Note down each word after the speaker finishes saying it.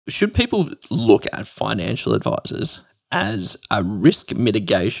should people look at financial advisors as a risk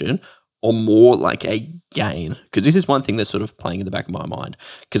mitigation or more like a gain? Because this is one thing that's sort of playing in the back of my mind.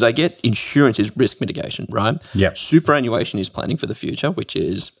 Because I get insurance is risk mitigation, right? Yep. Superannuation is planning for the future, which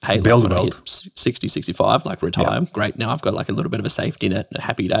is, hey, build when I wealth. hit 60, 65, like retire. Yep. Great. Now I've got like a little bit of a safety net and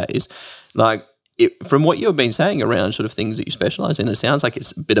happy days. Like from what you've been saying around sort of things that you specialize in, it sounds like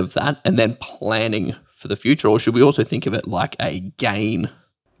it's a bit of that and then planning for the future. Or should we also think of it like a gain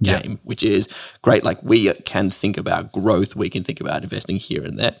game, which is great, like we can think about growth, we can think about investing here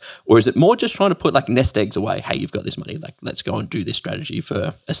and there? Or is it more just trying to put like nest eggs away? Hey, you've got this money, like let's go and do this strategy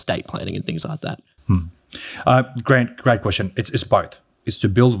for estate planning and things like that? Grant, great question. It's both. It's to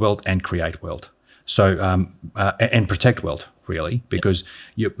build wealth and create wealth. So and protect wealth, really, because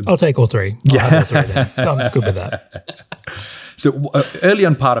I'll take all three. I'll have all three then. I'm good with that. So early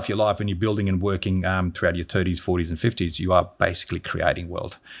on part of your life, when you're building and working throughout your 30s, 40s, and 50s, you are basically creating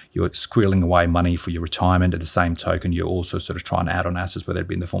wealth. You're squirreling away money for your retirement. At the same token, you're also sort of trying to add on assets, whether it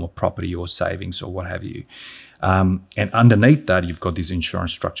be in the form of property or savings or what have you. And underneath that, you've got these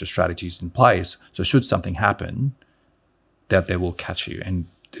insurance structure strategies in place. So should something happen, that they will catch you, and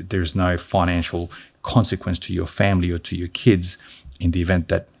there's no financial consequence to your family or to your kids in the event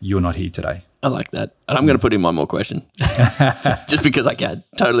that you're not here today. I like that. And I'm going to put in one more question just because I can,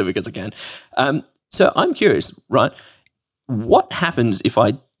 totally because I can. So I'm curious, right? What happens if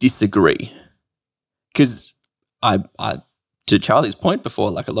I disagree? Because to Charlie's point before,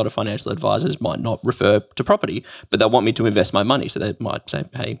 like a lot of financial advisors might not refer to property, but they want me to invest my money. So they might say,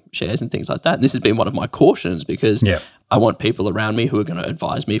 hey, shares and things like that. And this has been one of my cautions because I want people around me who are going to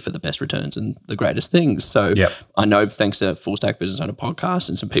advise me for the best returns and the greatest things. So I know thanks to Full Stack Business Owner podcast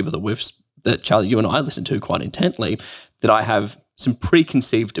and some people that Charlie, you and I listen to quite intently, that I have some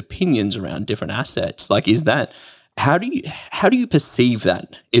preconceived opinions around different assets. Like, is that, how do you perceive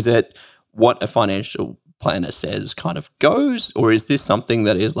that? Is it what a financial planner says kind of goes, or is this something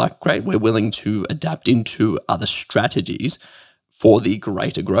that is like, great, we're willing to adapt into other strategies for the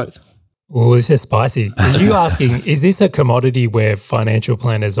greater growth? Well, this is spicy. Are you asking, is this a commodity where financial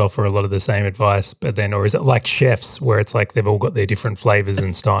planners offer a lot of the same advice, but then, or is it like chefs where it's like they've all got their different flavors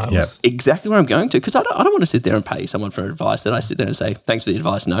and styles? Yeah. Exactly where I'm going to, because I don't want to sit there and pay someone for advice that I sit there and say, thanks for the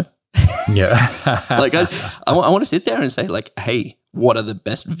advice, no. Yeah. Like I want to sit there and say like, hey, what are the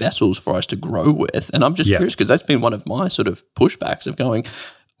best vessels for us to grow with? And I'm just curious because that's been one of my sort of pushbacks of going,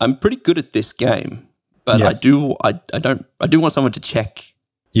 I'm pretty good at this game, but I do want someone to check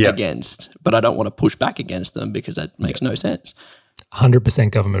against, but I don't want to push back against them because that makes no sense.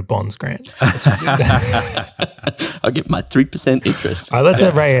 100% government bonds, Grant. I'll get my 3% interest. Let's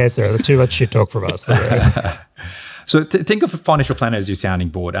have Ray answer. Too much shit talk from us. So think of a financial planner as your sounding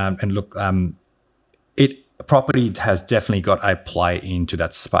board. And look, property has definitely got a play into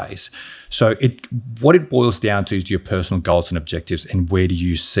that space. So what it boils down to is your personal goals and objectives, and where do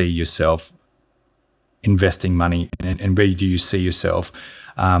you see yourself investing money, and where do you see yourself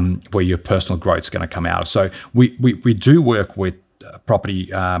where your personal growth is going to come out of. So we do work with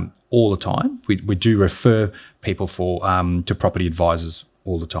property all the time. We do refer people to property advisors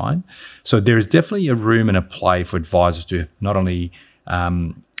all the time. So there is definitely a room and a play for advisors to not only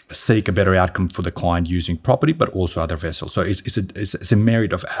seek a better outcome for the client using property, but also other vessels. So it's a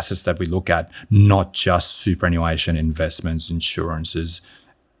myriad of assets that we look at, not just superannuation, investments, insurances,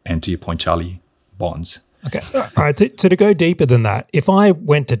 and to your point, Charlie, bonds. Okay. All right. So to go deeper than that, if I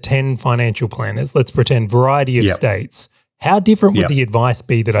went to 10 financial planners, let's pretend variety of states, how different would the advice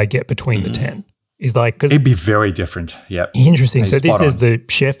be that I get between the 10? Is like, because it'd be very different. Yeah. Interesting. So this is the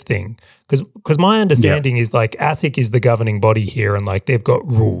chef thing. Because my understanding is like ASIC is the governing body here, and like they've got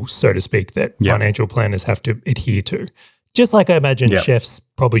rules, so to speak, that financial planners have to adhere to. Just like I imagine chefs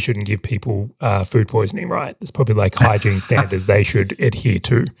probably shouldn't give people food poisoning, right? There's probably like hygiene standards they should adhere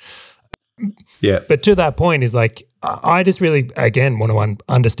to. Yeah. But to that point is like, I just really, again, want to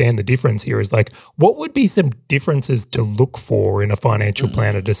understand the difference here is like, what would be some differences to look for in a financial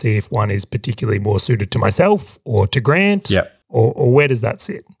planner to see if one is particularly more suited to myself or to Grant or where does that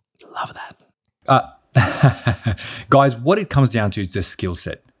sit? Love that. Guys, what it comes down to is the skill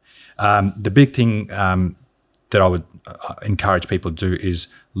set. The big thing that I would encourage people to do is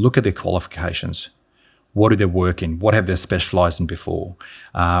look at their qualifications. What do they work in? What have they specialized in before?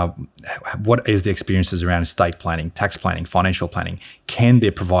 What is the experiences around estate planning, tax planning, financial planning? Can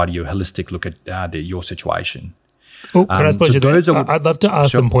they provide you a holistic look at your situation? Oh, can I suppose I'd love to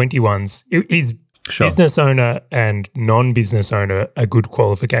ask some pointy ones. Is business owner and non-business owner a good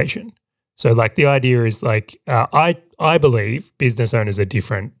qualification? So like the idea is like, I believe business owners are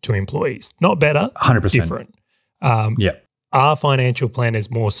different to employees. Not better, 100%. different. are financial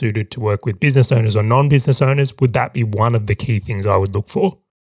planners more suited to work with business owners or non-business owners? Would that be one of the key things I would look for?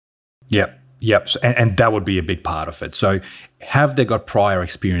 Yep. So, and that would be a big part of it. So have they got prior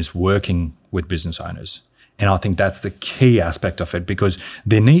experience working with business owners? And I think that's the key aspect of it, because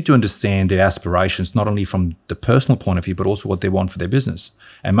they need to understand their aspirations, not only from the personal point of view, but also what they want for their business.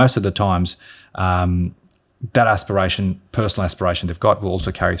 And most of the times, that aspiration, personal aspiration they've got, will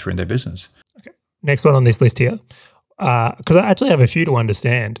also carry through in their business. Okay. Next one on this list here, because I actually have a few to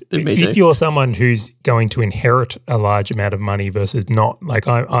understand. If you're someone who's going to inherit a large amount of money versus not, like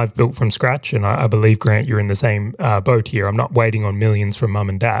I've built from scratch, and I believe, Grant, you're in the same boat here. I'm not waiting on millions from mum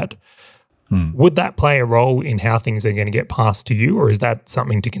and dad. Would that play a role in how things are going to get passed to you, or is that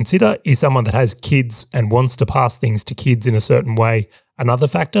something to consider? Is someone that has kids and wants to pass things to kids in a certain way another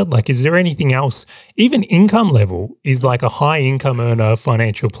factor? Like, is there anything else? Even income level, is like a high income earner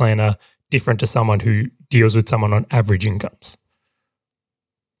financial planner different to someone who deals with someone on average incomes?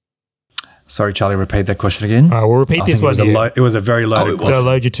 Sorry, Charlie, repeat that question again. We'll repeat this one. It was a very loaded question. Did I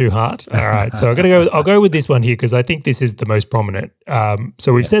load you too hard? All right. So I'll go with this one here because I think this is the most prominent.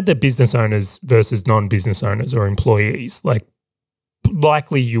 So we've said that business owners versus non-business owners or employees, like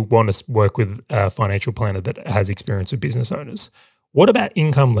likely you want to work with a financial planner that has experience with business owners. What about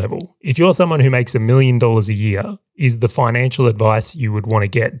income level? If you're someone who makes $1 million a year, is the financial advice you would want to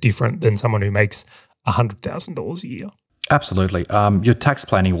get different than someone who makes $100,000 a year? Absolutely. Your tax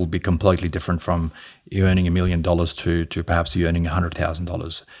planning will be completely different from you earning $1 million to perhaps you earning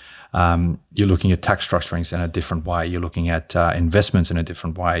 $100,000. You're looking at tax structurings in a different way. You're looking at investments in a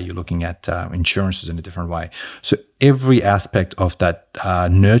different way. You're looking at insurances in a different way. So every aspect of that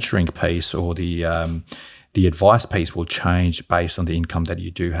nurturing piece or the advice piece will change based on the income that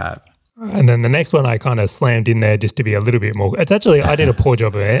you do have. And then the next one I kind of slammed in there just to be a little bit more. It's actually, I did a poor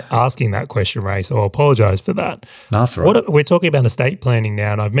job of asking that question, Ray, so I apologize for that. That's right. We're talking about estate planning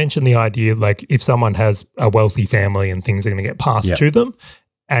now, and I've mentioned the idea, like if someone has a wealthy family and things are going to get passed to them,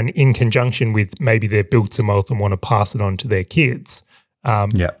 and in conjunction with maybe they've built some wealth and want to pass it on to their kids,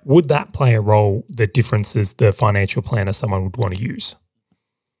 would that play a role that differences the financial planner someone would want to use?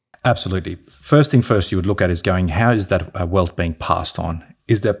 Absolutely. First thing first you would look at is going, how is that wealth being passed on?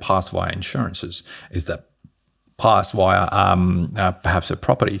 Is that passed via insurances? Is that passed via perhaps a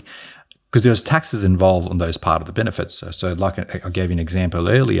property? Because there's taxes involved on those part of the benefits. So like I gave you an example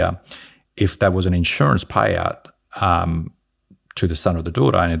earlier, if there was an insurance payout to the son or the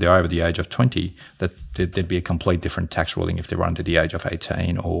daughter and they're over the age of 20, that there'd be a complete different tax ruling if they're under the age of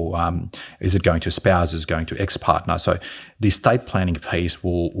 18, or is it going to spouses, going to ex-partner? So the estate planning piece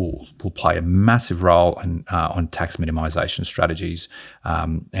will play a massive role on tax minimisation strategies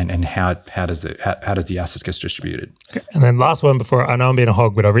and how does the assets get distributed. Okay. And then last one before, I know I'm being a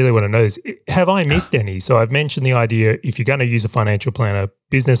hog, but I really want to know this. Have I missed any? So I've mentioned the idea, if you're going to use a financial planner,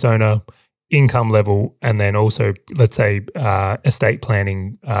 business owner, income level, and then also, let's say, estate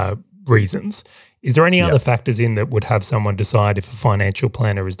planning reasons. Is there any other factors in that would have someone decide if a financial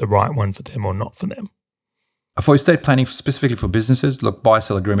planner is the right one for them or not for them? For estate planning, specifically for businesses, look,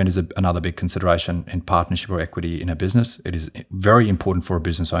 buy-sell agreement is another big consideration in partnership or equity in a business. It is very important for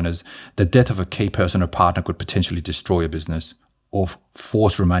business owners. The death of a key person or partner could potentially destroy a business or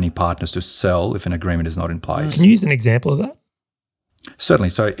force remaining partners to sell if an agreement is not in place. Can you use an example of that? Certainly.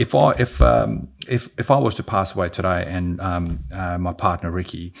 So if I was to pass away today and my partner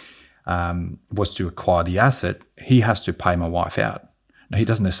Ricky was to acquire the asset, he has to pay my wife out. Now, he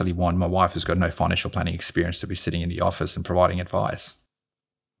doesn't necessarily want my wife who's got no financial planning experience to be sitting in the office and providing advice.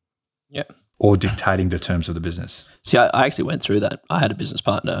 Yeah. Or dictating the terms of the business. See, I actually went through that. I had a business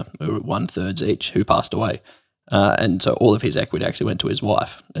partner, we were 1/3 each, who passed away. And so all of his equity actually went to his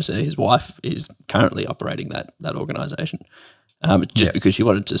wife. And so his wife is currently operating that organisation. Just because she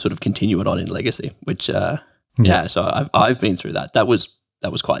wanted to sort of continue it on in legacy, which, so I've been through that. That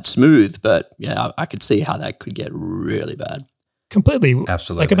was quite smooth, but I could see how that could get really bad. Completely.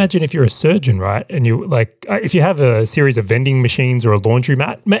 Absolutely. Like imagine if you're a surgeon, right? And you if you have a series of vending machines or a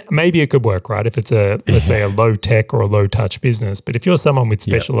laundromat, maybe it could work, right? If it's let's say a low tech or a low touch business. But if you're someone with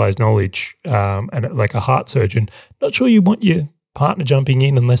specialized knowledge and like a heart surgeon, not sure you want your partner jumping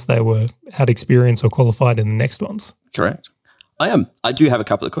in unless they had experience or qualified in the next ones. Correct. I do have a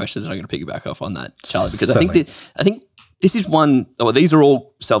couple of questions, and I'm going to piggyback off on that, Charlie, because I think this is one. Well, these are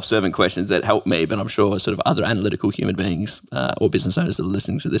all self-serving questions that help me, but I'm sure sort of other analytical human beings or business owners that are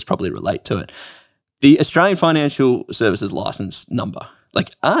listening to this probably relate to it. The Australian Financial Services License number.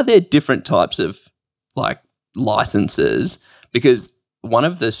 Like, are there different types of like licenses? Because one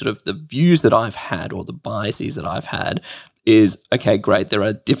of the sort of the views that I've had or the biases that I've had is, okay, great, there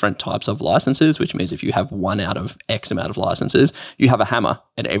are different types of licenses, which means if you have one out of X amount of licenses, you have a hammer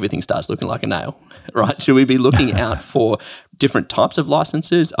and everything starts looking like a nail, right? Should we be looking out for different types of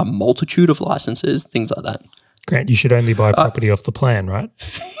licenses, a multitude of licenses, things like that? Grant, you should only buy property off the plan, right?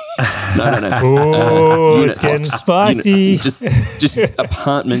 No. Oh, it's getting spicy. Just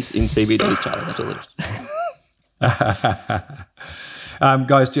apartments in CBDs, Charlie. That's all it is.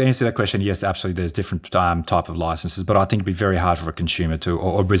 Guys, to answer that question, yes, absolutely. There's different type of licenses, but I think it'd be very hard for a consumer to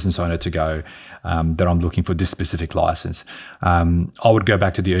or business owner to go that I'm looking for this specific license. I would go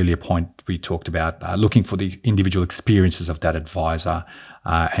back to the earlier point we talked about, looking for the individual experiences of that advisor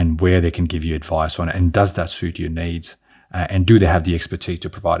and where they can give you advice on it, and does that suit your needs? And do they have the expertise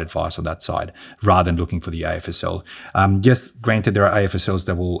to provide advice on that side, rather than looking for the AFSL? Yes, granted, there are AFSLs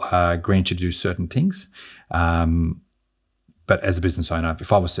that will grant you to do certain things. But as a business owner,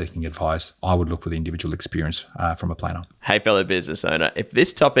 if I was seeking advice, I would look for the individual experience from a planner. Hey, fellow business owner, if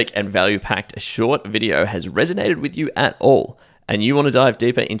this topic and value-packed short video has resonated with you at all, and you want to dive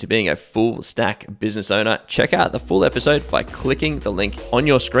deeper into being a full stack business owner, check out the full episode by clicking the link on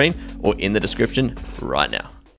your screen or in the description right now.